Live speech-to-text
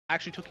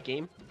actually took a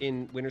game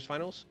in winners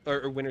finals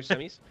or winners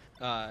semis,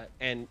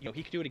 and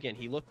he could do it again.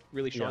 He looked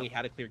really strong. Yeah. He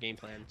had a clear game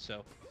plan.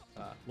 So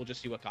we'll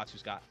just see what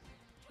Gahtzu's got.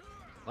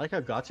 I like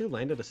how Gahtzu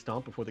landed a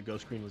stomp before the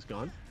ghost screen was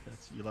gone.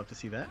 You love to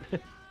see that.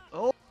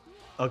 Oh,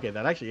 okay,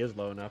 that actually is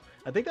low enough.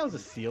 I think that was a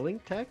ceiling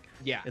tech.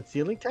 Yeah. And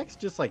ceiling techs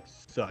just like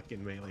suck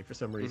in Melee for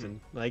some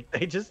reason. Like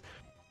they just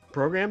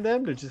program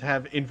them to just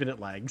have infinite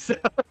lags.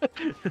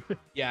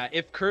 Yeah,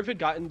 if Kurv had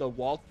gotten the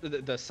wall,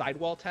 the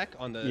sidewall tech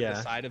on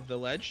the side of the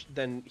ledge,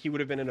 then he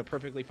would have been in a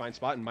perfectly fine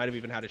spot and might have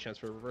even had a chance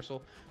for a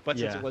reversal. But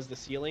since it was the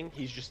ceiling,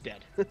 he's just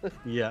dead.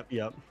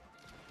 Yep.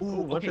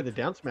 Ooh, went for the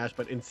down smash,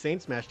 but insane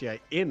smash DI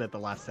in at the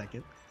last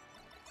second.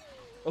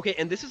 Okay,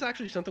 and this is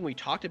actually something we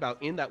talked about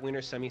in that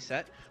winner semi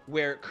set,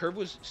 where Kurv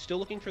was still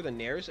looking for the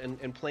nairs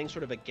and playing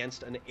sort of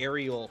against an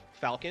aerial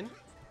Falcon.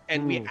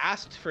 And we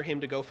asked for him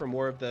to go for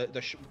more of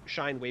the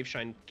Shine, Wave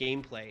Shine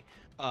gameplay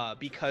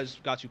because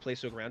Gahtzu plays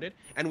so grounded.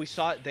 And we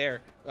saw it there,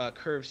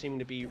 Kurv seeming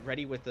to be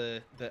ready with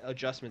the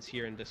adjustments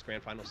here in this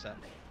grand final set.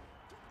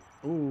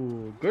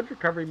 Ooh, good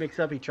recovery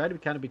mix-up. He tried to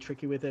kind of be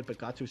tricky with it, but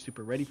Gahtzu was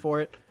super ready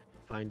for it.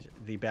 Finds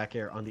the back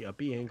air on the up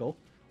B angle.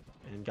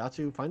 And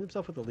Gahtzu finds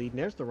himself with the lead.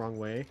 Nair's the wrong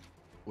way,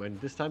 when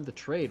this time the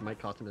trade might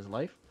cost him his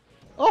life.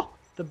 Oh,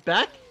 the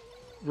back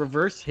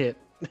reverse hit.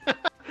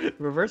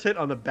 Reverse hit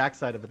on the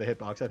backside of the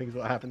hitbox, I think is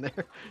what happened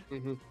there.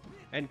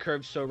 And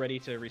Kurv's so ready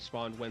to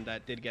respawn when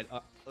that did get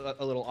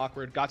a little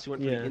awkward. Gahtzu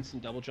went for the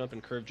instant double jump,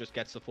 and Kurv just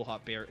gets the full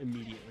hop bear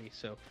immediately.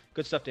 So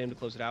good stuff to him to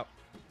close it out.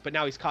 But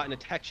now he's caught in a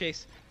tech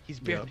chase. He's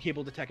barely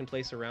able to tech in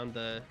place around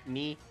the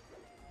knee.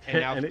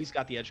 And now he's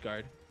got the edge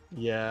guard.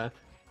 Yeah.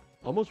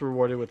 Almost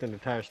rewarded with an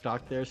entire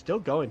stock there. Still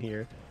going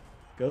here.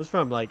 Goes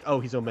from like, oh,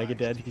 he's Omega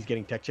dead, he's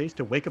getting tech chase,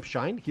 to wake up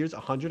Shine. Here's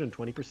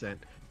 120%.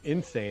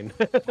 Insane.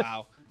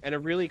 Wow. And a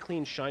really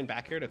clean Shine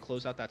back here to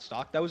close out that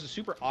stock. That was a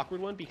super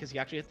awkward one because he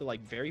actually hit the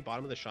like very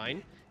bottom of the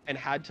Shine and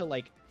had to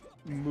like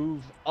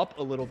move up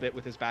a little bit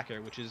with his back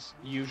air, which is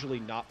usually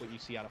not what you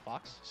see out of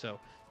Fox. So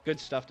good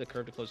stuff to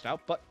Kurv to close it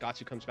out. But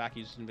Gahtzu comes back,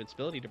 uses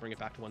invincibility to bring it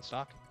back to one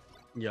stock.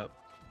 Yep.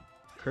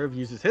 Kurv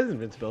uses his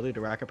invincibility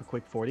to rack up a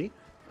quick 40.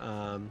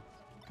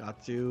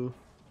 Gahtzu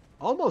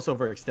almost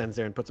overextends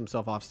there and puts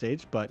himself off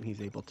stage, but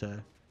he's able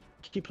to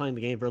keep playing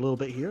the game for a little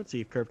bit here. Let's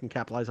see if Kurv can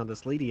capitalize on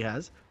this lead he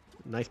has.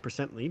 Nice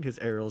percent lead. His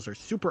aerials are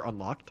super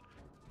unlocked.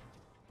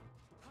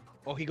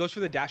 Oh, he goes for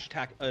the dash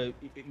attack.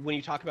 When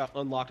you talk about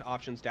unlocked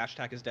options, dash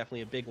attack is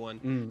definitely a big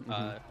one.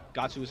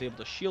 Gahtzu was able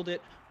to shield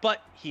it,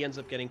 but he ends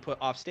up getting put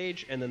off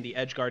stage, and then the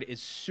edge guard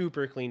is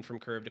super clean from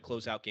Kurv to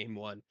close out game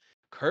one.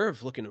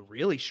 Kurv looking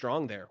really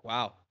strong there.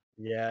 Wow.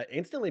 Yeah,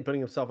 instantly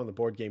putting himself on the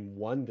board game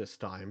one this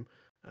time.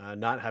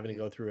 Not having to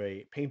go through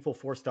a painful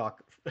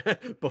 4-stock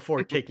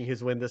before taking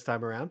his win this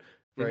time around.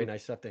 Very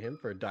nice stuff to him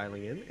for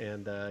dialing in.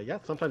 And yeah,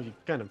 sometimes you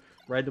kind of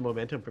ride the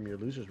momentum from your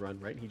loser's run,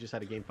 right? He just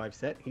had a game 5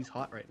 set. He's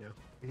hot right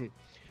now.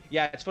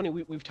 Yeah, it's funny.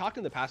 We've talked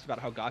in the past about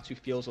how Gahtzu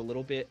feels a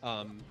little bit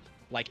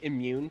like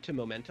immune to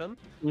momentum.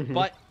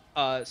 But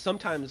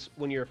sometimes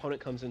when your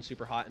opponent comes in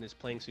super hot and is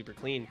playing super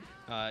clean,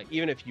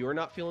 even if you're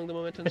not feeling the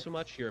momentum so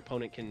much, your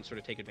opponent can sort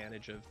of take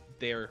advantage of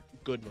their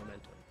good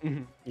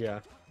momentum.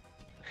 Yeah.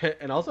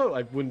 And also,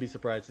 I wouldn't be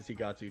surprised to see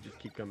Gahtzu just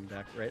keep coming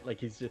back, right? Like,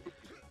 he's just...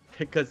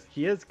 Because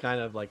he is kind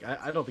of like...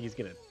 I don't think he's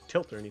going to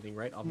tilt or anything,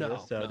 right? Off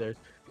this. So there's...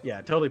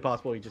 Yeah, totally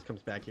possible he just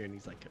comes back here and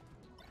he's like...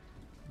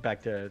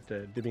 Back to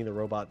being the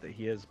robot that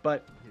he is.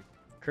 But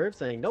Kurv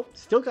saying, nope,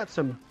 still got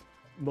some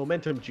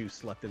momentum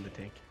juice left in the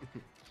tank.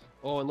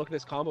 Oh, and look at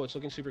this combo. It's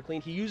looking super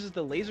clean. He uses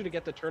the laser to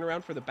get the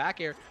turnaround for the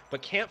back air,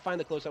 but can't find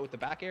the closeout with the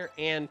back air.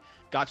 And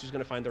Gahtzu's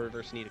going to find the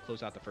reverse knee to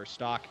close out the first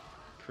stock.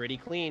 Pretty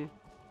clean.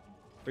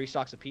 3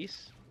 stocks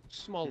apiece.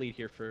 Small lead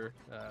here for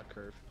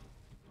Kurv.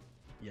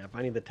 Yeah,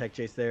 finding the tech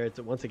chase there. It's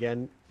once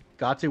again,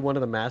 Gahtzu, one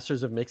of the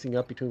masters of mixing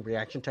up between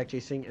reaction tech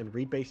chasing and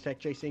read-based tech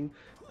chasing.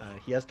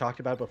 He has talked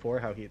about before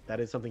how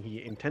that is something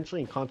he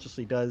intentionally and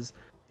consciously does.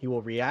 He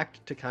will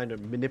react to kind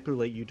of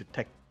manipulate you to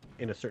tech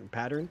in a certain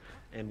pattern,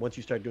 and once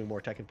you start doing more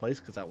tech in place,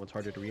 because that one's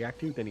harder to react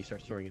to, then he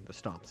starts throwing in the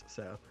stomps.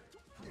 So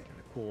kind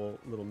of cool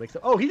little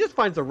mix-up. Oh, he just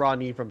finds a raw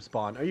knee from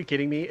spawn. Are you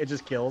kidding me? It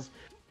just kills.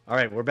 All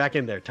right, we're back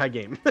in there. Tie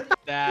game.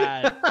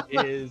 That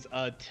is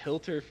a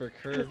tilter for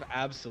Kurv,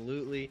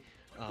 absolutely.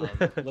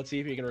 Let's see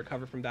if he can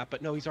recover from that.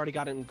 But no, he's already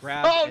got it in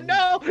grab. Oh,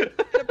 no! In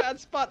a bad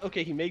spot.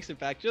 Okay, he makes it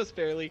back just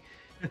barely.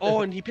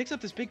 Oh, and he picks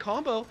up this big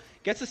combo.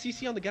 Gets the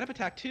CC on the get-up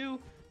attack, too.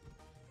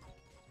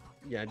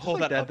 Yeah, just Hold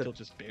like that that. up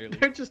just barely.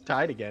 They're just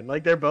tied again.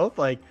 Like, they're both,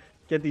 like,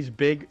 get these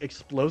big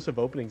explosive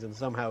openings, and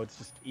somehow it's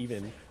just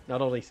even.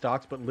 Not only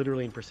stocks, but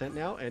literally in percent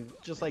now. And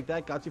just like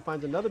that, Gahtzu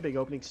finds another big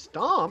opening.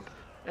 Stomp!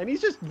 And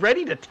he's just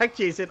ready to tech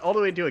chase it all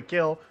the way to a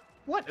kill.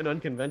 What an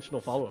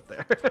unconventional follow-up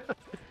there.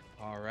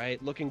 All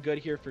right, looking good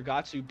here for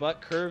Gahtzu,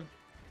 but Kurv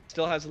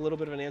still has a little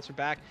bit of an answer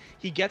back.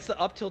 He gets the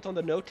up tilt on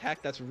the no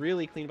tech. That's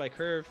really clean by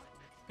Kurv.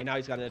 And now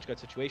he's got an edge guard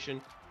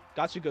situation.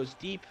 Gahtzu goes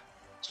deep.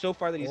 So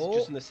far that he's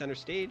just in the center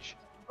stage.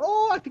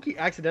 Oh, I think he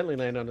accidentally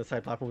landed on the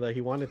side platform there.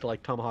 He wanted to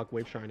like tomahawk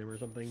wave shine him or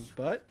something,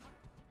 but...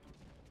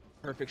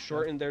 Perfect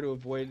short in there to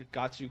avoid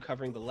Gahtzu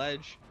covering the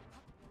ledge.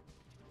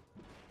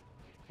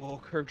 Oh,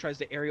 Kurv tries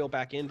to aerial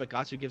back in, but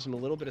Gahtzu gives him a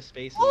little bit of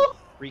space and Oh!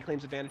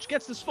 reclaims advantage.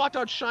 Gets the spot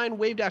dodge shine,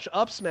 wave dash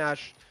up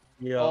smash.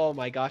 Yep. Oh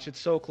my gosh, it's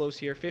so close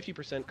here.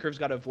 50%. Kurv's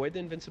got to avoid the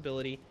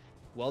invincibility.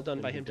 Well done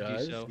And by he him to do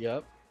does, so.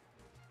 Yep.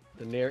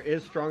 The Nair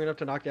is strong enough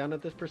to knock down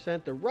at this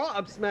percent. The raw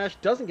up smash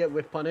doesn't get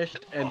whiff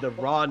punished, and the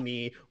raw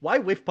knee. Why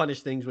whiff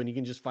punish things when you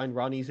can just find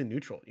raw knees in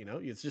neutral? You know,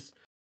 it's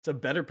a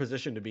better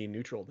position to be in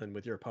neutral than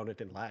with your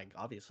opponent in lag,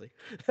 obviously.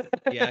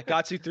 Yeah,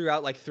 Gahtzu threw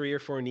out like 3 or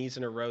 4 knees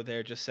in a row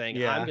there, just saying,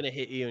 I'm Yeah. going to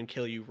hit you and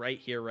kill you right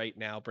here, right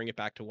now. Bring it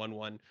back to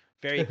 1-1.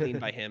 Very clean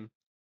by him.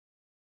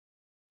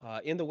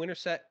 In the winner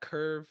set,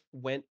 Kurv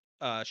went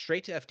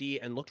straight to FD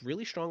and looked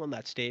really strong on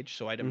that stage.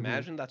 So I'd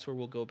imagine that's where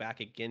we'll go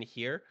back again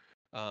here.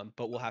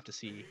 But we'll have to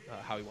see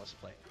how he wants to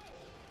play.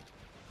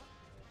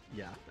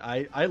 Yeah,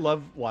 I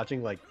love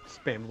watching like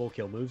spammable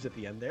kill moves at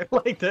the end there,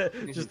 like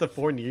just the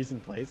 4 knees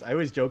in place. I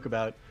always joke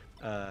about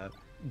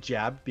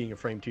jab being a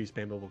frame 2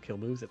 spammable kill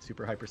moves at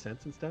super high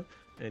percents and stuff,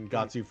 and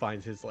Gahtzu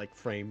finds his like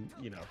frame,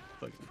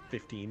 like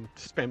 15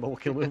 spammable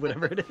kill move,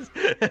 whatever it is.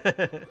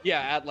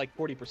 Yeah, at like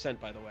 40%,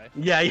 by the way.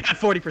 Yeah,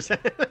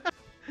 40%.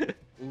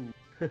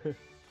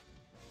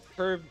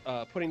 Kurv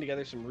putting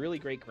together some really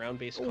great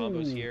ground-based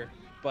combos here,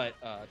 but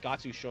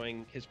Gahtzu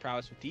showing his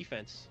prowess with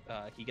defense.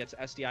 He gets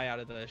SDI out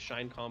of the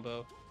shine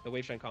combo, the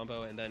wave shine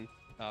combo, and then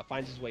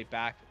finds his way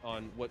back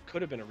on what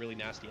could have been a really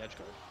nasty edge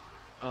guard.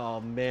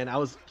 Oh man, I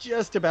was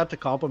just about to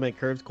compliment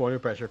Kurv's corner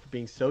pressure for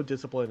being so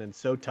disciplined and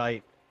so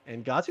tight.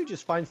 And Gahtzu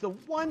just finds the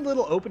one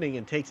little opening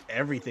and takes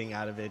everything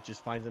out of it,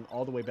 just finds him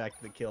all the way back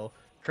to the kill.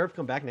 Kurv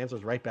come back and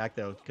answers right back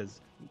though,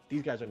 because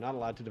these guys are not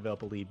allowed to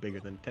develop a lead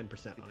bigger than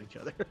 10% on each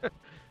other.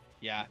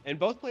 Yeah, and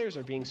both players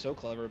are being so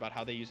clever about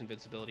how they use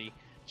invincibility.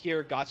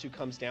 Here, Gahtzu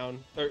comes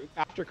down, or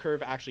after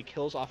Kurv actually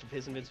kills off of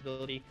his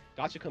invincibility,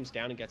 Gahtzu comes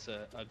down and gets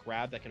a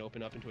grab that can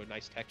open up into a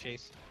nice tech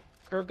chase.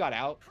 Kurv got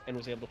out and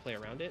was able to play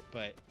around it,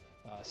 but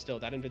still,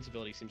 that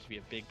invincibility seems to be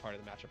a big part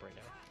of the matchup right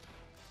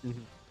now.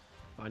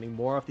 Finding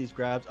more off these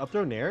grabs. Up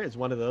throw nair is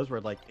one of those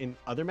where, like, in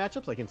other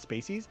matchups, like in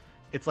Spacies,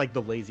 it's like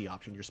the lazy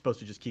option. You're supposed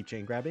to just keep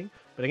chain grabbing.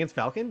 But against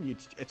Falcon,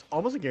 it's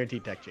almost a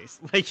guaranteed tech chase.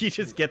 Like, you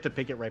just get to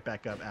pick it right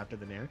back up after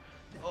the nair.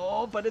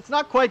 Oh, but it's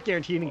not quite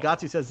guaranteed. And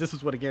Gahtzu says this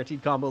is what a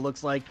guaranteed combo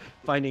looks like.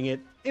 Finding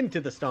it into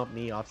the stomp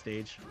knee off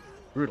stage.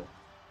 Brutal.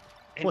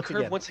 And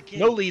Kurv, once again,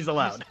 no leads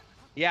allowed.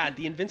 Yeah,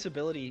 the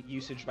invincibility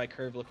usage by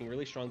Kurv looking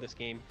really strong this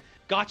game.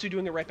 Gahtzu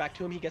doing it right back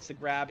to him. He gets the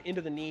grab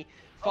into the knee,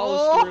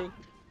 follows through.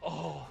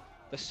 Oh,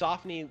 the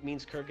soft knee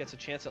means Kurv gets a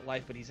chance at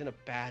life, but he's in a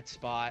bad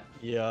spot.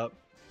 Yep.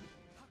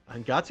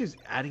 And Gatsu's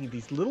adding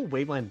these little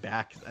waveline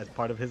backs as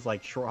part of his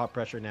like short hop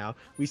pressure now.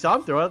 We saw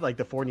him throw out like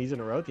the 4 knees in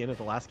a row at the end of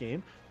the last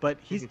game, but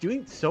he's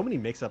doing so many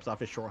mix-ups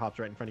off his short hops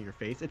right in front of your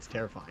face. It's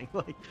terrifying.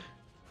 Like,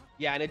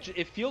 yeah, and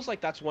it feels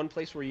like that's one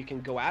place where you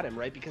can go at him,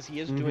 right? Because he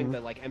is doing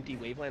the like empty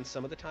wavelands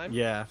some of the time.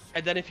 Yeah.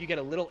 And then if you get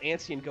a little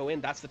antsy and go in,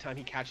 that's the time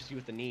he catches you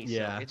with the knee.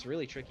 Yeah. So it's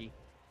really tricky.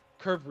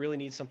 Kurv really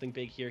needs something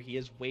big here. He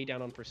is way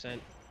down on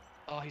percent.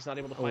 Oh, he's not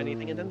able to find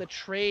anything. And then the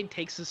trade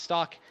takes his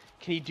stock.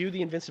 Can he do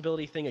the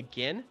invincibility thing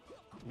again?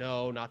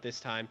 No, not this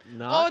time.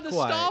 Not the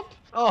quite. stomp!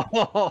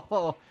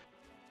 Oh,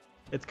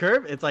 it's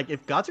Kurv. It's like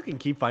if Gahtzu can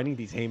keep finding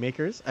these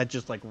haymakers at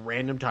just like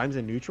random times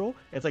in neutral,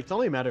 it's like it's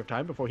only a matter of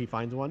time before he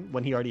finds one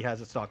when he already has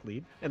a stock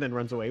lead and then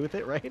runs away with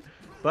it, right?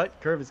 But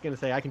Kurv is going to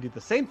say, I can do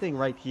the same thing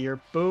right here.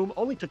 Boom.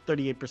 Only took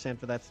 38%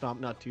 for that stomp.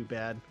 Not too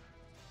bad.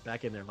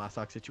 Back in their last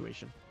stock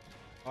situation.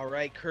 All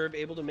right, Kurv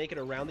able to make it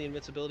around the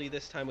invincibility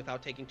this time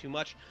without taking too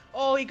much.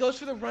 Oh, he goes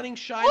for the running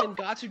shine, and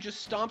Gahtzu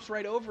just stomps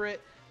right over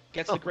it.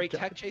 Gets the great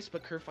tech chase,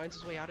 but Kurv finds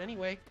his way out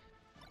anyway.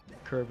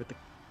 Kurv with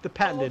the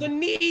patented. Oh, the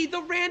knee,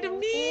 the random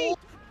knee.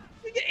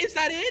 Is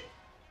that it?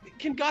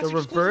 Can Gahtzu the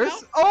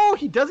reverse? Oh,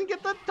 he doesn't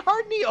get the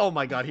hard knee. Oh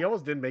my god, he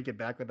almost didn't make it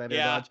back with that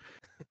air dodge,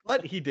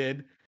 but he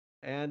did.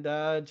 And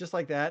just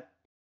like that,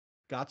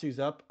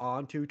 Gahtzu's up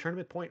on to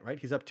tournament point. Right,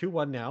 he's up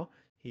 2-1 now.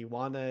 He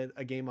won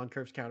a game on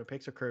Kurv's counter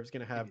pick, so Kurv's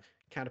gonna have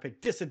counter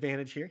pick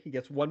disadvantage here. He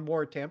gets one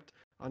more attempt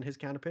on his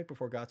counter pick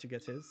before Gahtzu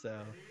gets his. So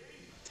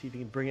let's see if he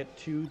can bring it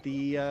to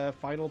the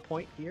final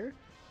point here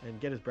and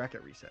get his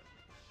bracket reset.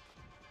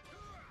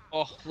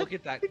 Oh, look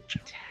at that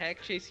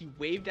tech chase. He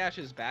wave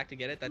dashes back to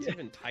get it. That's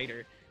even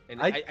tighter. And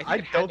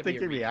I don't think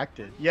he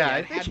reacted. Yeah,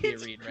 it had to be a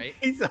read, right?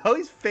 He's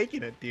always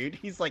faking it, dude.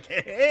 He's like,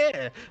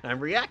 hey, I'm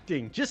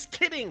reacting. Just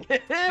kidding.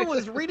 I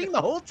was reading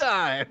the whole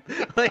time.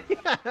 Like,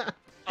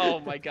 oh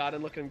my god,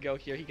 and look at him go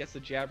here. He gets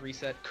the jab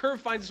reset. Kurv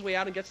finds his way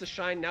out and gets the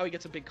shine. Now he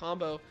gets a big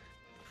combo.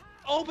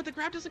 Oh, but the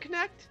grab doesn't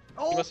connect.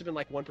 He must have been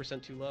like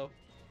 1% too low.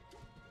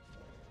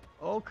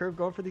 Oh, Kurv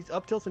going for these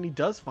up tilts, and he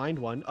does find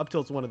one. Up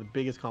tilt's one of the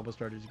biggest combo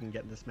starters you can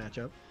get in this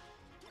matchup.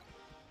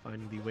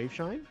 Finding the wave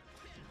shine.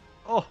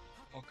 Oh,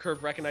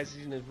 Kurv recognizes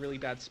he's in a really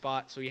bad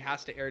spot, so he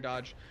has to air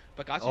dodge.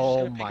 But Gahtzu's just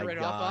going to pick it right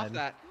off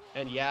that.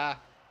 And yeah,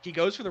 he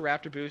goes for the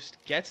Raptor boost,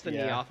 gets the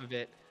knee off of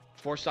it.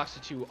 4 stocks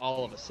to 2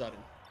 all of a sudden.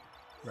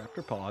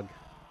 Raptor Pog.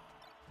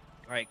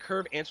 All right,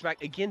 Kurv answer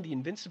back. Again, the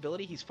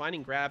invincibility, he's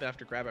finding grab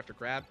after grab after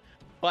grab.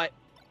 But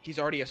he's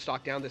already a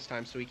stock down this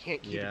time, so he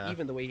can't keep it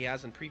even the way he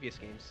has in previous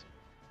games.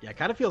 Yeah, it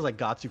kind of feels like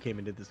Gahtzu came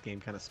into this game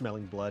kind of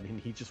smelling blood, and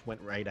he just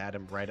went right at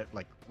him, right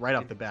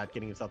off the bat,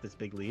 getting himself this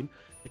big lead.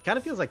 It kind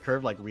of feels like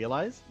Kurv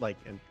realized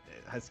and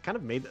has kind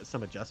of made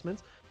some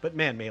adjustments. But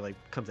man, melee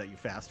comes at you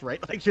fast, right?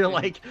 Like you're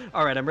like,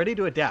 all right, I'm ready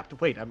to adapt.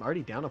 Wait, I'm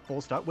already down a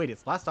full stock. Wait,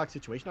 it's last stock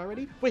situation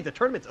already. Wait, the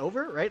tournament's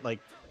over, right? Like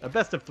a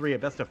best of 3, a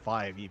best of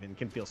 5 even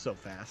can feel so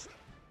fast.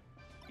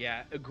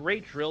 Yeah, a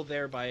great drill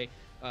there by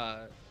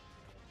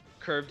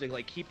Kurv to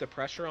like keep the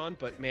pressure on,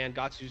 but man,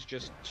 Gahtzu's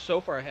just so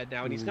far ahead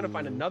now, and he's gonna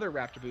find another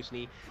Raptor Boost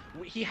knee.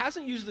 He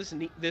hasn't used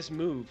this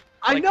move.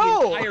 I like,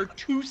 know. the entire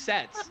 2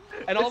 sets,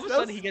 and all of a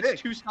sudden he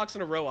gets 2 stocks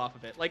in a row off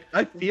of it. Like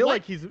I feel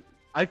like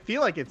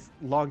it's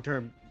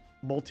long-term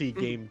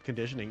multi-game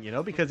conditioning, you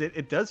know, because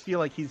it does feel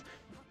like he's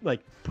like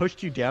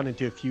pushed you down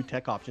into a few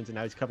tech options, and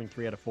now he's covering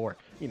 3 out of 4,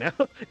 you know,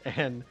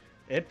 and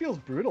it feels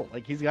brutal.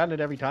 Like he's gotten it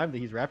every time that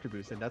he's Raptor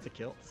Boost, and that's a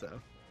kill. So.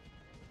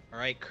 All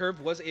right, Kurv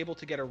was able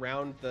to get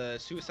around the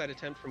suicide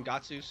attempt from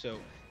Gahtzu, so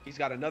he's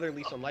got another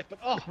lease on life.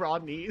 But raw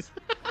knees.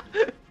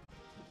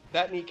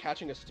 that knee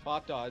catching a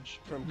spot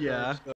dodge from Kurv. Yeah. So